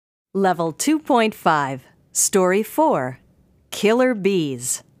Level 2.5, Story 4, Killer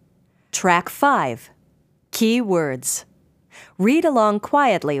Bees. Track 5, Key Words. Read along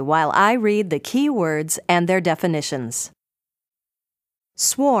quietly while I read the key words and their definitions.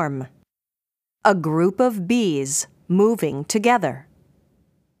 Swarm. A group of bees moving together.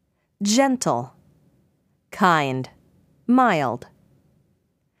 Gentle. Kind. Mild.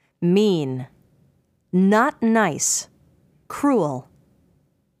 Mean. Not nice. Cruel.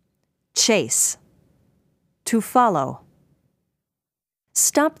 Chase. To follow.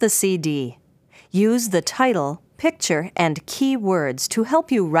 Stop the CD. Use the title, picture, and key words to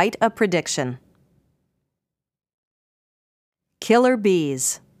help you write a prediction. Killer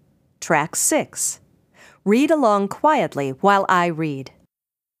Bees. Track 6. Read along quietly while I read.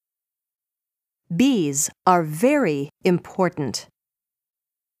 Bees are very important.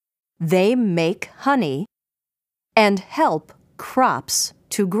 They make honey and help crops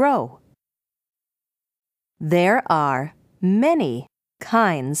to grow. There are many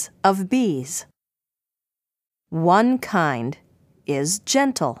kinds of bees. One kind is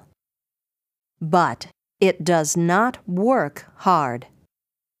gentle, but it does not work hard.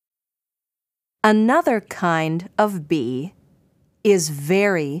 Another kind of bee is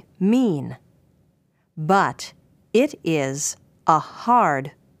very mean, but it is a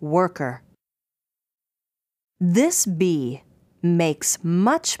hard worker. This bee makes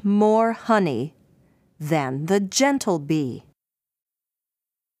much more honey than the gentle bee.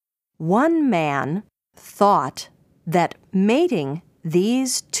 One man thought that mating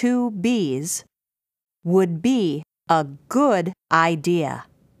these two bees would be a good idea.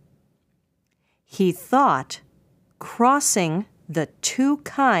 He thought crossing the two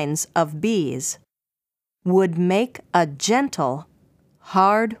kinds of bees would make a gentle,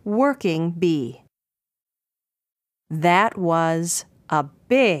 hard-working bee. That was a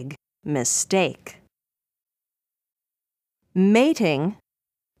big mistake. Mating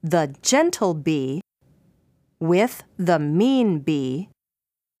the gentle bee with the mean bee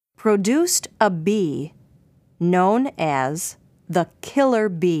produced a bee known as the killer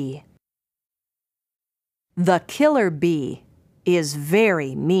bee. The killer bee is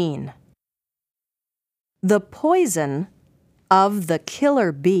very mean. The poison of the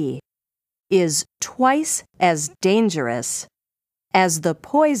killer bee is twice as dangerous as the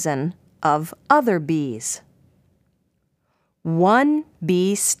poison of other bees. One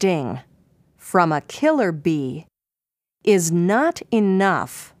bee sting from a killer bee is not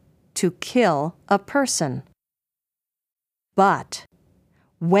enough to kill a person. But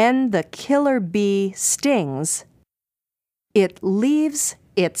when the killer bee stings, it leaves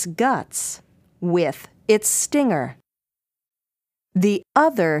its guts with its stinger. The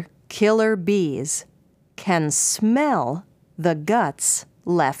other killer bees can smell the guts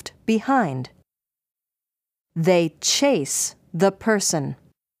left behind. They chase the person.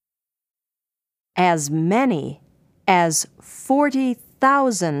 As many as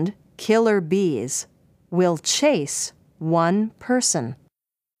 40,000 killer bees will chase one person.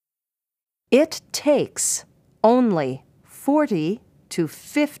 It takes only 40 to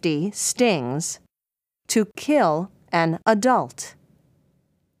 50 stings to kill an adult.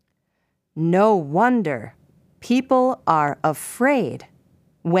 No wonder people are afraid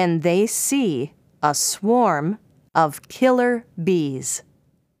when they see a swarm of killer bees.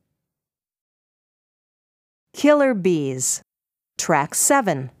 Killer Bees. Track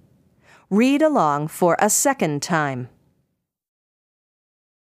 7. Read along for a second time.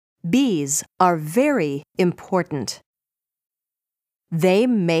 Bees are very important. They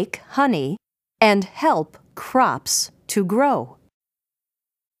make honey and help crops to grow.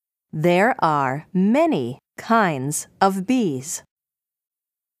 There are many kinds of bees.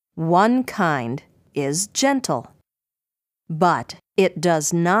 One kind is gentle, but it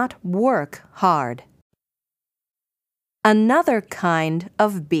does not work hard. Another kind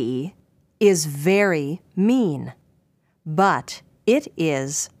of bee is very mean, but it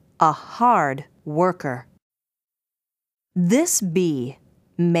is a hard worker. This bee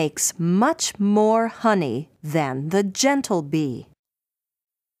makes much more honey than the gentle bee.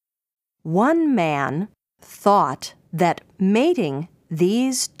 One man thought that mating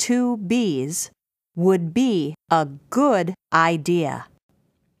these two bees would be a good idea.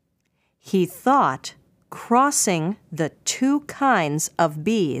 He thought crossing the two kinds of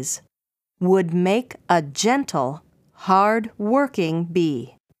bees would make a gentle, hard-working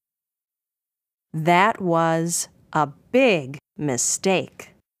bee. That was a big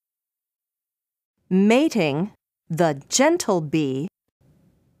mistake. Mating the gentle bee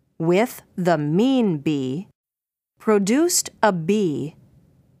with the mean bee produced a bee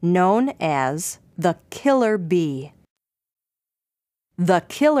known as the killer bee. The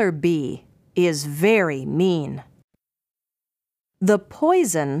killer bee is very mean. The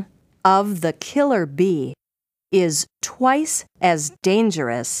poison of the killer bee is twice as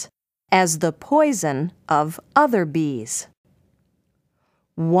dangerous as the poison of other bees.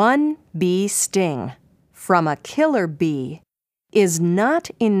 One bee sting from a killer bee is not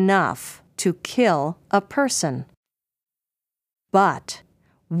enough to kill a person. But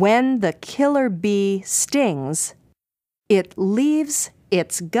when the killer bee stings, it leaves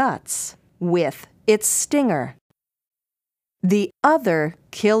its guts with its stinger. The other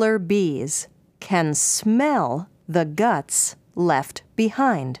killer bees can smell the guts left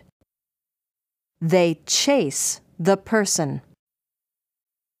behind. They chase the person.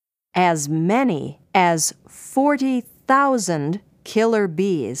 As many as 40,000 killer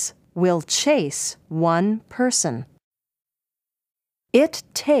bees will chase one person. It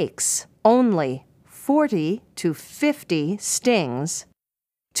takes only 40 to 50 stings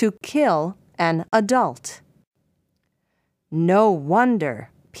to kill an adult. No wonder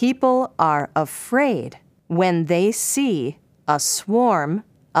people are afraid when they see a swarm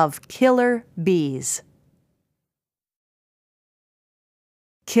of killer bees.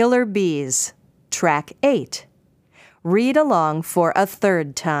 Killer Bees, Track 8. Read along for a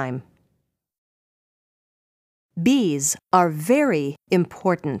third time. Bees are very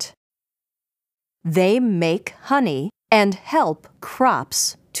important. They make honey and help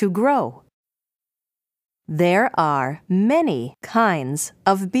crops to grow. There are many kinds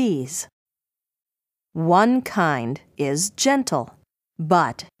of bees. One kind is gentle,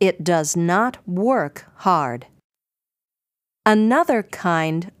 but it does not work hard. Another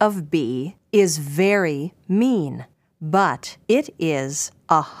kind of bee is very mean, but it is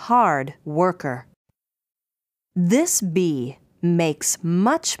a hard worker. This bee makes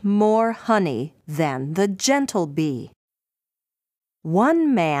much more honey than the gentle bee.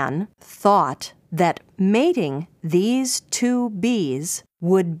 One man thought that mating these two bees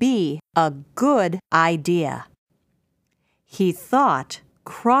would be a good idea. He thought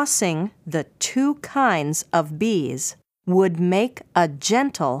crossing the two kinds of bees would make a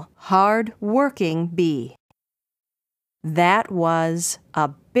gentle, hard-working bee. That was a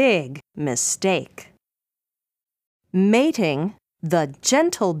big mistake. Mating the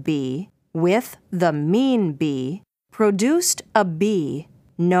gentle bee with the mean bee produced a bee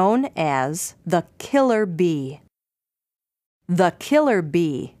known as the killer bee. The killer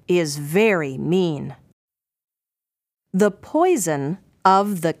bee is very mean. The poison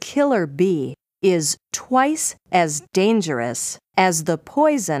of the killer bee is twice as dangerous as the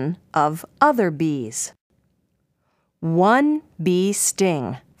poison of other bees. One bee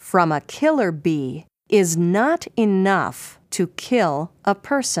sting from a killer bee is not enough to kill a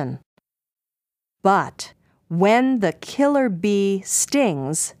person. But when the killer bee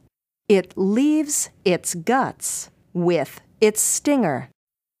stings, it leaves its guts with its stinger.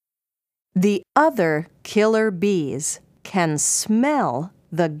 The other killer bees can smell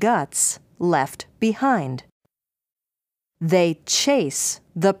the guts left behind. They chase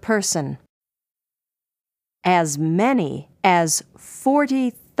the person. As many as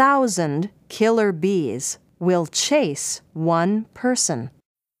 40,000 killer bees will chase one person.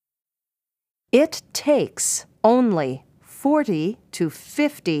 It takes only 40 to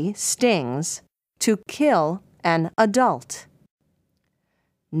 50 stings to kill an adult.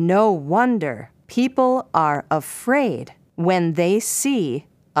 No wonder people are afraid when they see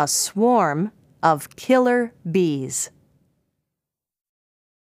a swarm of killer bees.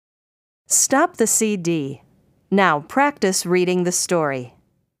 Stop the CD. Now practice reading the story.